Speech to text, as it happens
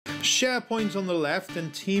SharePoint on the left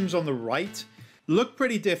and Teams on the right look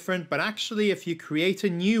pretty different, but actually if you create a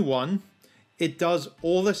new one, it does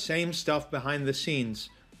all the same stuff behind the scenes,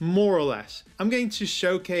 more or less. I'm going to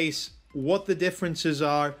showcase what the differences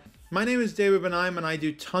are. My name is David Benheim and I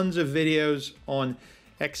do tons of videos on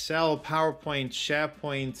Excel, PowerPoint,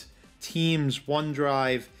 SharePoint, Teams,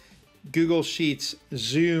 OneDrive, Google Sheets,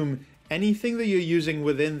 Zoom, anything that you're using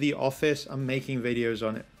within the office, I'm making videos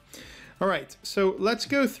on it. All right, so let's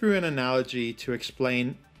go through an analogy to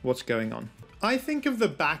explain what's going on. I think of the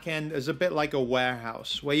back end as a bit like a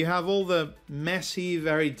warehouse where you have all the messy,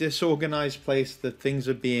 very disorganized place that things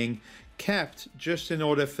are being kept just in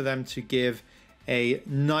order for them to give a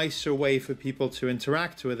nicer way for people to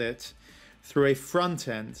interact with it through a front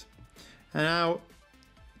end. And now,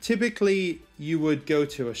 typically you would go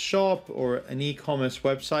to a shop or an e-commerce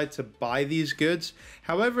website to buy these goods.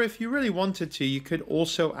 However, if you really wanted to, you could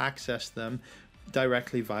also access them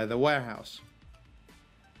directly via the warehouse.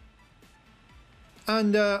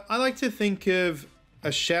 And I like to think of a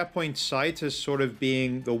SharePoint site as sort of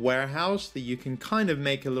being the warehouse that you can kind of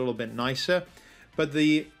make a little bit nicer, but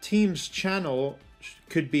the Teams channel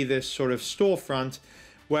could be this sort of storefront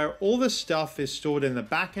where all the stuff is stored in the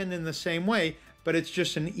back end in the same way, but it's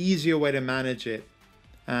just an easier way to manage it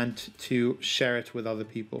and to share it with other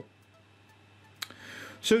people.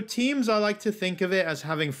 So Teams, I like to think of it as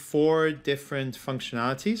having 4 different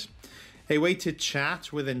functionalities. A way to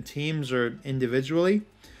chat within Teams or individually,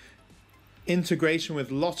 integration with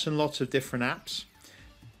lots and lots of different apps,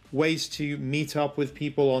 ways to meet up with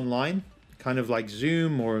people online, kind of like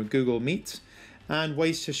Zoom or Google Meet, and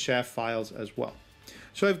ways to share files as well.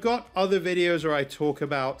 So I've got other videos where I talk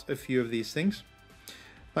about a few of these things.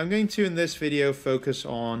 I'm going to, in this video, focus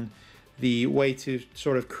on the way to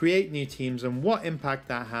sort of create new teams and what impact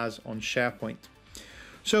that has on SharePoint.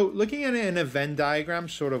 So looking at it in a Venn diagram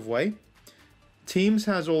sort of way, Teams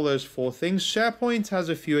has all those 4 things. SharePoint has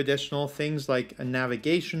a few additional things like a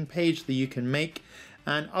navigation page that you can make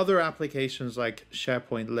and other applications like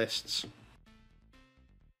SharePoint lists.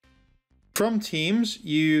 From Teams,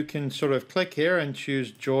 you can sort of click here and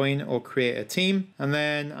choose join or create a team. And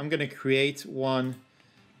then I'm going to create one,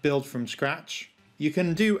 build from scratch. You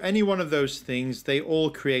can do any one of those things. They all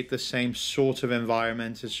create the same sort of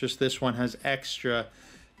environment. It's just this one has extra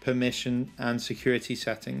permission and security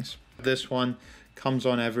settings. This one comes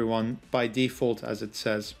on everyone by default, as it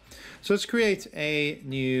says. So let's create a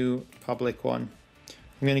new public one.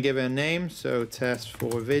 I'm going to give it a name, so test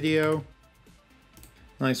for video.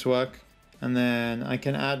 Nice work. And then I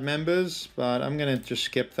can add members, but I'm going to just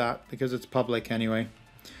skip that because it's public anyway.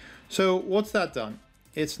 So what's that done?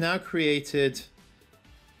 It's now created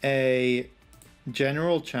a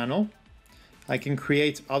general channel. I can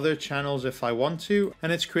create other channels if I want to,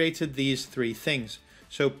 and it's created these 3 things.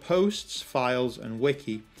 So posts, files, and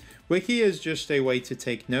wiki. Wiki is just a way to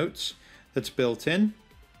take notes that's built in.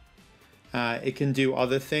 It can do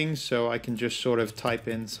other things, so I can just sort of type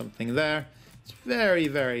in something there. It's very,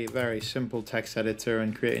 very, very simple text editor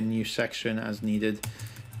and create a new section as needed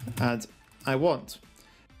as I want.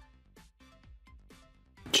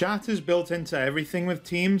 Chat is built into everything with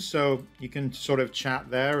Teams, so you can sort of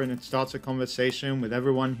chat there and it starts a conversation with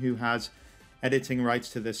everyone who has editing rights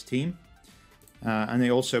to this team. And they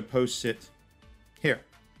also post it here.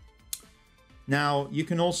 Now you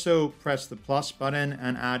can also press the plus button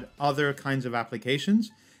and add other kinds of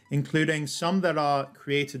applications, including some that are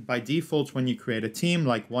created by default when you create a team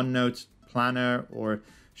like OneNote, Planner, or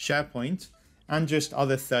SharePoint, and just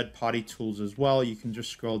other third-party tools as well. You can just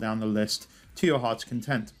scroll down the list to your heart's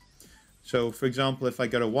content. So for example, if I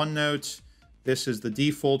go to OneNote, this is the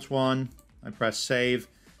default one. I press save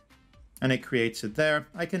and it creates it there.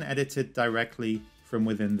 I can edit it directly from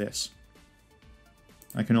within this.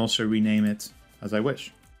 I can also rename it as I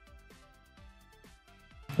wish.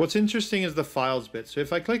 What's interesting is the files bit. So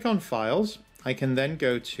if I click on files, I can then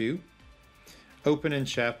go to open in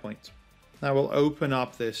SharePoint. That will open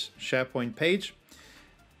up this SharePoint page.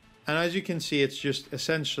 And as you can see, it's just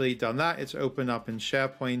essentially done that. It's opened up in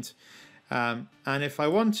SharePoint. And if I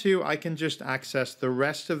want to, I can just access the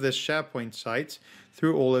rest of this SharePoint site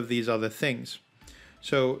through all of these other things.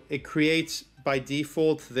 So it creates by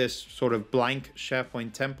default this sort of blank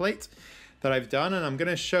SharePoint template that I've done, and I'm going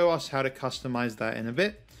to show us how to customize that in a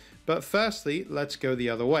bit. But firstly, let's go the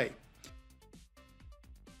other way.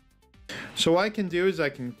 So what I can do is I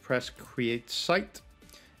can press create site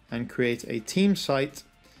and create a team site,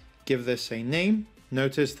 give this a name.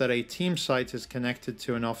 Notice that a team site is connected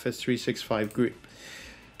to an Office 365 group.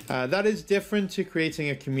 That is different to creating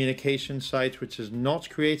a communication site, which is not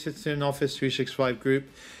created to an Office 365 group.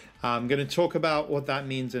 I'm going to talk about what that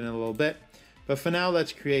means in a little bit. But for now,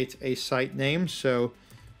 let's create a site name. So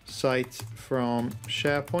site from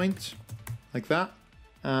SharePoint, like that.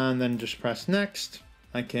 And then just press next.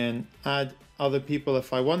 I can add other people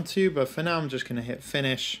if I want to, but for now, I'm just going to hit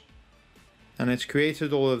finish. And it's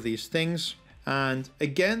created all of these things. And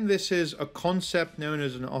again, this is a concept known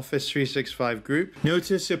as an Office 365 group.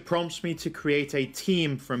 Notice it prompts me to create a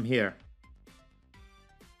team from here.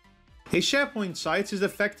 A SharePoint site is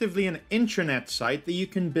effectively an intranet site that you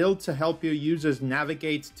can build to help your users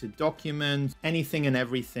navigate to document anything and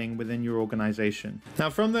everything within your organization. Now,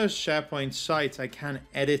 from the SharePoint site, I can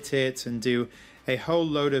edit it and do a whole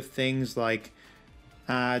load of things like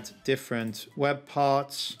add different web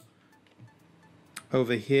parts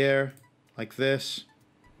over here, like this.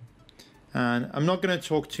 And I'm not going to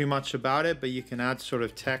talk too much about it, but you can add sort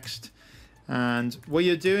of text. And what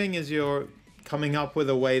you're doing is you're coming up with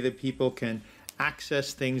a way that people can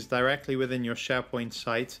access things directly within your SharePoint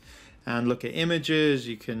site and look at images.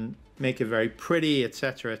 You can make it very pretty,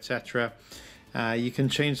 etc., etc. You can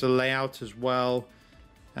change the layout as well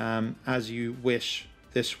as you wish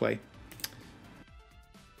this way.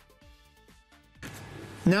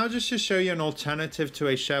 Now, just to show you an alternative to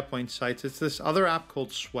a SharePoint site, it's this other app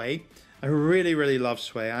called Sway. I really love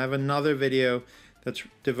Sway. I have another video that's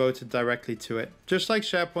devoted directly to it. Just like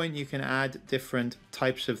SharePoint, you can add different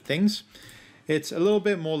types of things. It's a little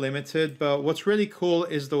bit more limited, but what's really cool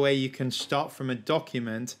is the way you can start from a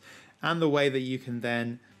document and the way that you can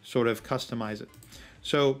then sort of customize it.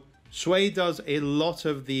 So Sway does a lot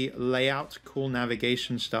of the layout, cool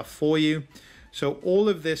navigation stuff for you. So all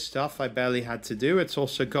of this stuff I barely had to do. It's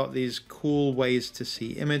also got these cool ways to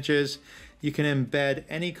see images. You can embed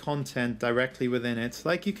any content directly within it,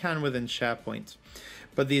 like you can within SharePoint.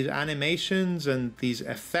 But these animations and these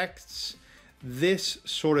effects, this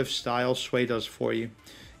sort of style Sway does for you.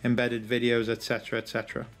 Embedded videos, etc.,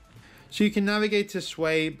 etc. So you can navigate to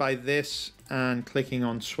Sway by this and clicking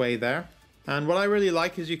on Sway there. And what I really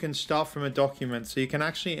like is you can start from a document. So you can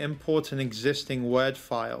actually import an existing Word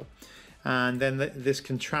file. And then this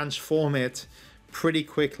can transform it pretty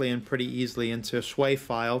quickly and pretty easily into a Sway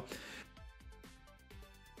file.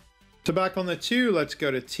 So back on the 2, let's go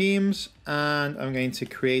to Teams, and I'm going to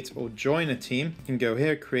create or join a team. You can go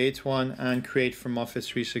here, create one, and create from Office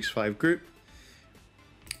 365 group.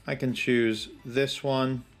 I can choose this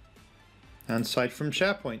one and site from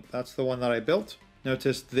SharePoint. That's the one that I built.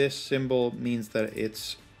 Notice this symbol means that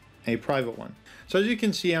it's a private one. So as you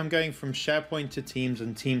can see, I'm going from SharePoint to Teams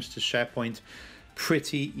and Teams to SharePoint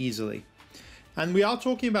pretty easily. And we are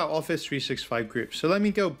talking about Office 365 groups. So let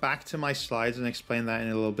me go back to my slides and explain that in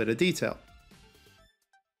a little bit of detail.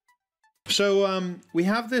 So we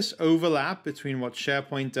have this overlap between what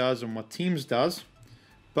SharePoint does and what Teams does,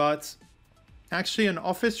 but actually an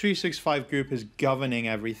Office 365 group is governing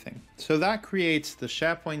everything. So that creates the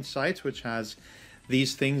SharePoint site, which has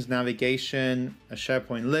these things, navigation, a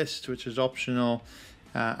SharePoint list, which is optional,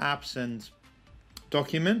 apps and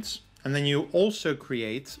documents. And then you also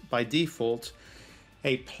create, by default,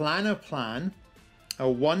 a planner plan, a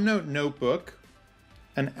OneNote notebook,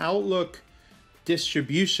 an Outlook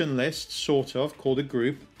distribution list, sort of, called a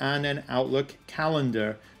group, and an Outlook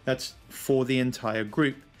calendar that's for the entire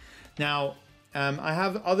group. Now, I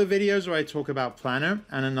have other videos where I talk about Planner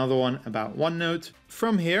and another one about OneNote.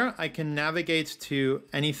 From here, I can navigate to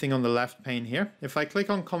anything on the left pane here. If I click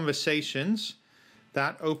on Conversations,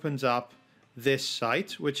 that opens up this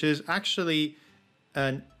site, which is actually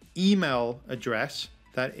an email address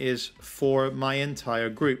that is for my entire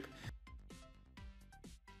group.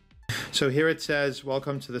 So here it says,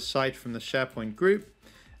 welcome to the site from the SharePoint group.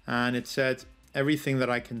 And it said everything that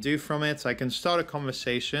I can do from it. I can start a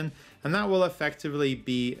conversation, and that will effectively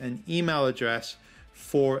be an email address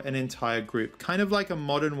for an entire group, kind of like a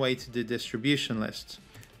modern way to do distribution lists.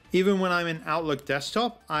 Even when I'm in Outlook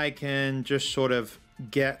desktop, I can just sort of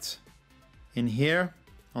get in here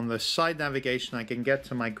on the site navigation, I can get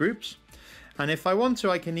to my groups. And if I want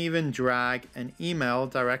to, I can even drag an email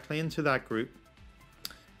directly into that group.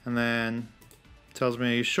 And then it tells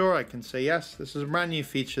me, are you sure? I can say yes. This is a brand new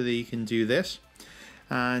feature that you can do this.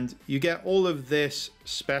 And you get all of this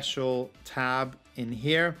special tab in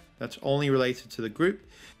here that's only related to the group.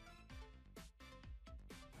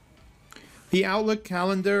 The Outlook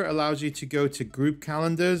calendar allows you to go to group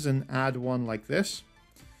calendars and add one like this.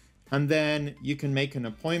 And then you can make an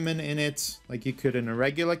appointment in it like you could in a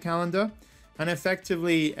regular calendar. And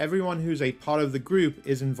effectively, everyone who's a part of the group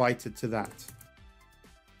is invited to that.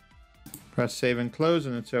 Press save and close,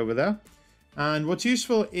 and it's over there. And what's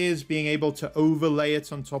useful is being able to overlay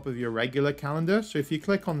it on top of your regular calendar. So if you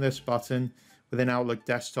click on this button, within Outlook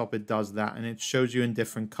Desktop, it does that, and it shows you in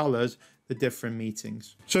different colors the different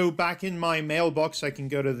meetings. So back in my mailbox, I can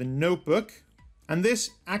go to the notebook, and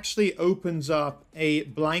this actually opens up a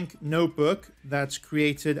blank notebook that's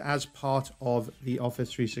created as part of the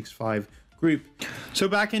Office 365 group. So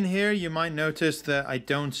back in here, you might notice that I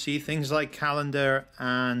don't see things like calendar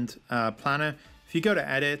and planner. If you go to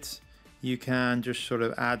edit, you can just sort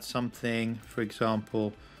of add something, for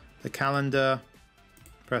example, the calendar,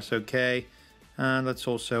 press OK. And let's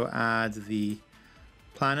also add the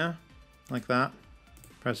planner like that,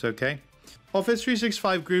 press OK. Office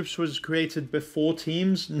 365 Groups was created before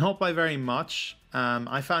Teams, not by very much.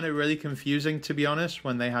 I found it really confusing, to be honest,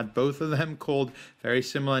 when they had both of them called very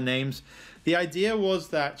similar names. The idea was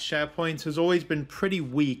that SharePoint has always been pretty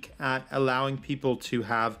weak at allowing people to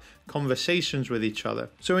have conversations with each other.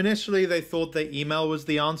 So initially they thought that email was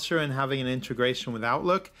the answer and having an integration with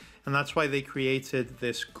Outlook, and that's why they created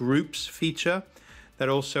this groups feature that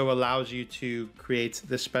also allows you to create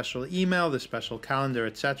the special email, the special calendar,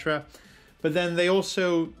 etc. But then they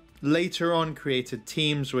also later on created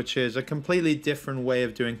Teams, which is a completely different way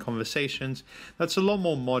of doing conversations. That's a lot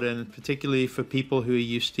more modern, particularly for people who are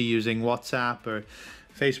used to using WhatsApp or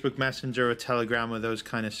Facebook Messenger or Telegram or those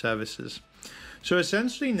kind of services. So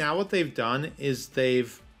essentially now what they've done is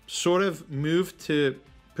they've sort of moved to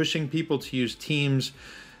pushing people to use Teams,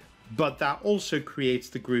 but that also creates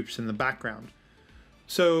the groups in the background.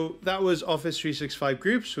 So that was Office 365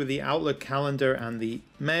 Groups with the Outlook calendar and the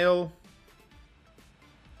mail.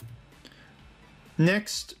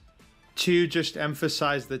 Next, to just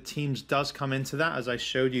emphasize that Teams does come into that, as I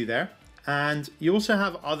showed you there. And you also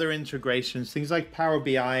have other integrations, things like Power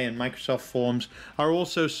BI and Microsoft Forms are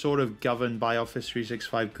also sort of governed by Office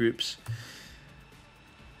 365 Groups.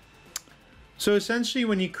 So essentially,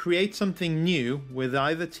 when you create something new with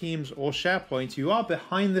either Teams or SharePoint, you are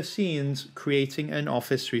behind the scenes creating an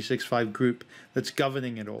Office 365 group that's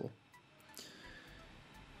governing it all.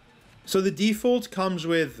 So the default comes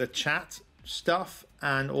with the chat stuff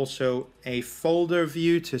and also a folder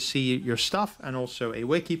view to see your stuff and also a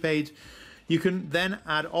wiki page. You can then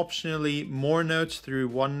add optionally more notes through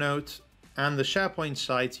OneNote and the SharePoint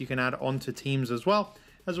site. You can add onto Teams as well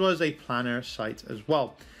as a planner site as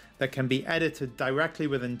well that can be edited directly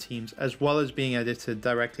within Teams as well as being edited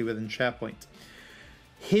directly within SharePoint.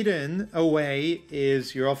 Hidden away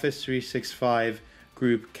is your Office 365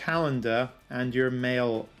 group calendar and your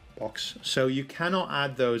mail box. So you cannot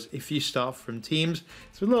add those if you start from Teams.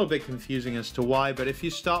 It's a little bit confusing as to why, but if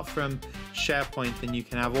you start from SharePoint, then you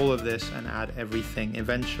can have all of this and add everything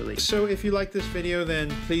eventually. So if you like this video,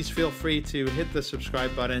 then please feel free to hit the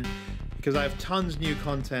subscribe button because I have tons of new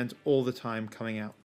content all the time coming out.